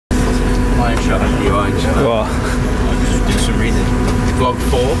iron shot. You iron shot. What? Just do some reading. Vlog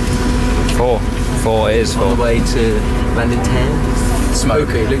 4. 4 it is 4. On the way to landing 10.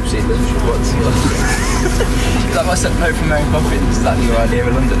 Smoky, Loopsy, what's That must have note from Mary Poppins. Is that your idea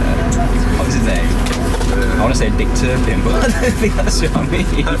of Londoner? What was his name? I want to say Dick Turpin, but I don't think that's what I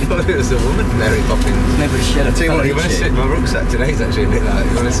mean. I thought it was a woman, Mary Poppins. No, but she had a Tell you what, you want to see my rucksack today's actually a bit like,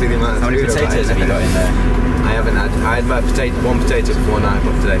 you want to see the amount of How many food I've potatoes had? have you got in there? I haven't had, I had my one potato before 9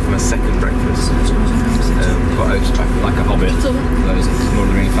 o'clock today for my second breakfast. Got oats back. Like a hobbit. Those Lord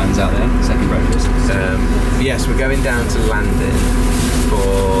of the Rings fans out there, second breakfast. Yes, we're going down to Landon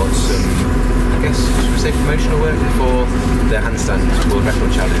for some, I guess, should we say promotional work for the handstand world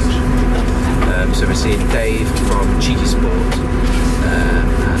record challenge. So we're seeing Dave from Cheeky Sport, and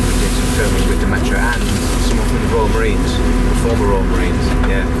we're doing some filming with the Metro and someone from the Royal Marines, the former Royal Marines.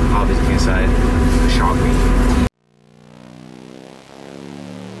 Yeah, Harvey's looking inside the Shark Week.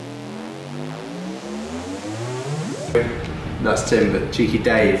 That's Tim, but Cheeky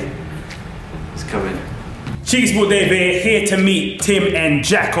Dave is coming. Cheeky Sport Dave here to meet Tim and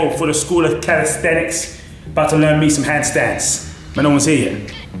Jacko for the School of Calisthenics. About to learn me some handstands, but no one's here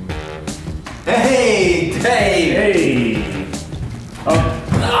yet. Hey, Dave! Hey!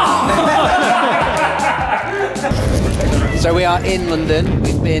 So we are in London.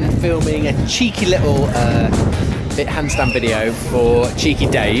 We've been filming a cheeky little handstand video for Cheeky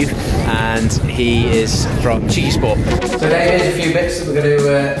Dave, and he is from Cheeky Sport. So Dave, here's a few bits that we're going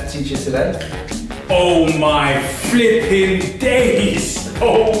to teach you today. Oh my flipping days!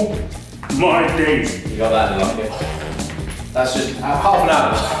 Oh my days! You got that in the locket. That's just half an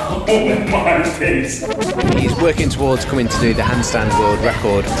hour. Oh my days! He's working towards coming to do the handstand world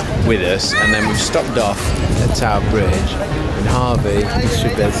record with us, and then we've stopped off at Tower Bridge, and Harvey, you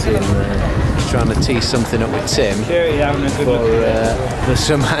should be able to see him there, is trying to tee something up with Tim for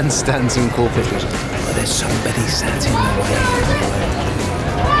some handstands and cool pictures. But there's somebody sat in the way.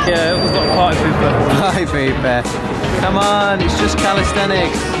 Yeah, we've got a party pooper. Hi, pooper. Come on, it's just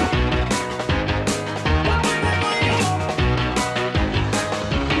calisthenics.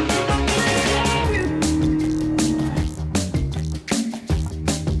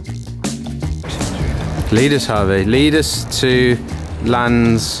 Lead us, Harvey. Lead us to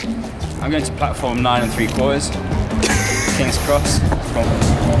lands. I'm going to platform 9 3/4. King's Cross.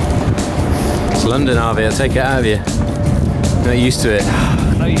 It's London, Harvey. I'll take it out of you. You're not used to it.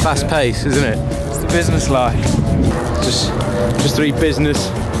 Fast pace, isn't it? It's the business life. Just three business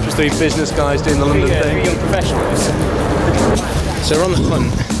guys doing the London thing. Young professionals. So we're on the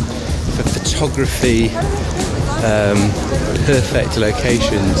hunt for photography, perfect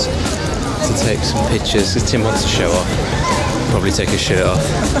locations to take some pictures, because Tim wants to show off. Probably take his shirt off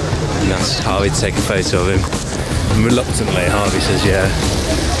and ask Harvey to take a photo of him. And reluctantly Harvey says yeah,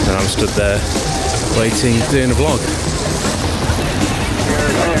 and I'm stood there waiting, doing a vlog.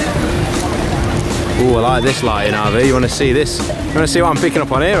 Ooh, I like this lighting, Harvey. You want to see this? You want to see what I'm picking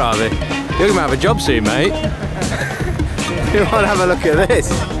up on here, Harvey? You're going to have a job soon, mate. You want to have a look at this?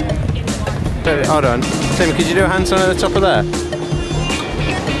 Hold on. Tim, could you do a handstand at the top of there?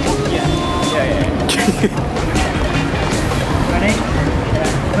 Ready?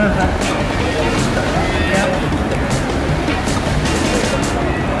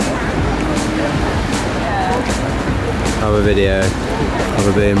 Have a video of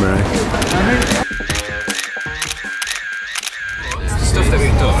a boomerang. The stuff that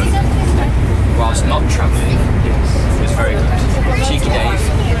we've done whilst not travelling was very good. Cheeky Dave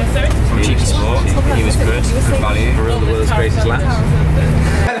from Cheeky Sport, he was good value. For all the world's greatest laps.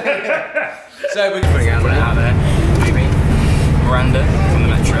 So we're putting it out there. Maybe. Miranda from the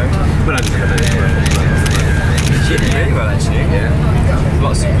Metro. But I just got it. She did really well actually. Yeah.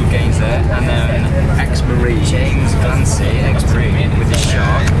 Lots of good games there. And then Ex-Marine. James Glancy, ex-Marine, with his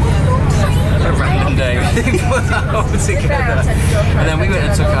shark. A random day we put that all together. And then we went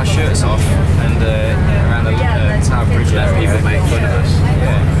and took our shirts off and around the Tower Bridge let people make fun of us.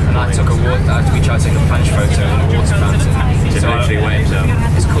 Yeah. And I took a we tried to take a planche photo in a water fountain. So literally waves up.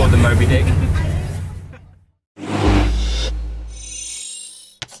 It's called the Moby Dick.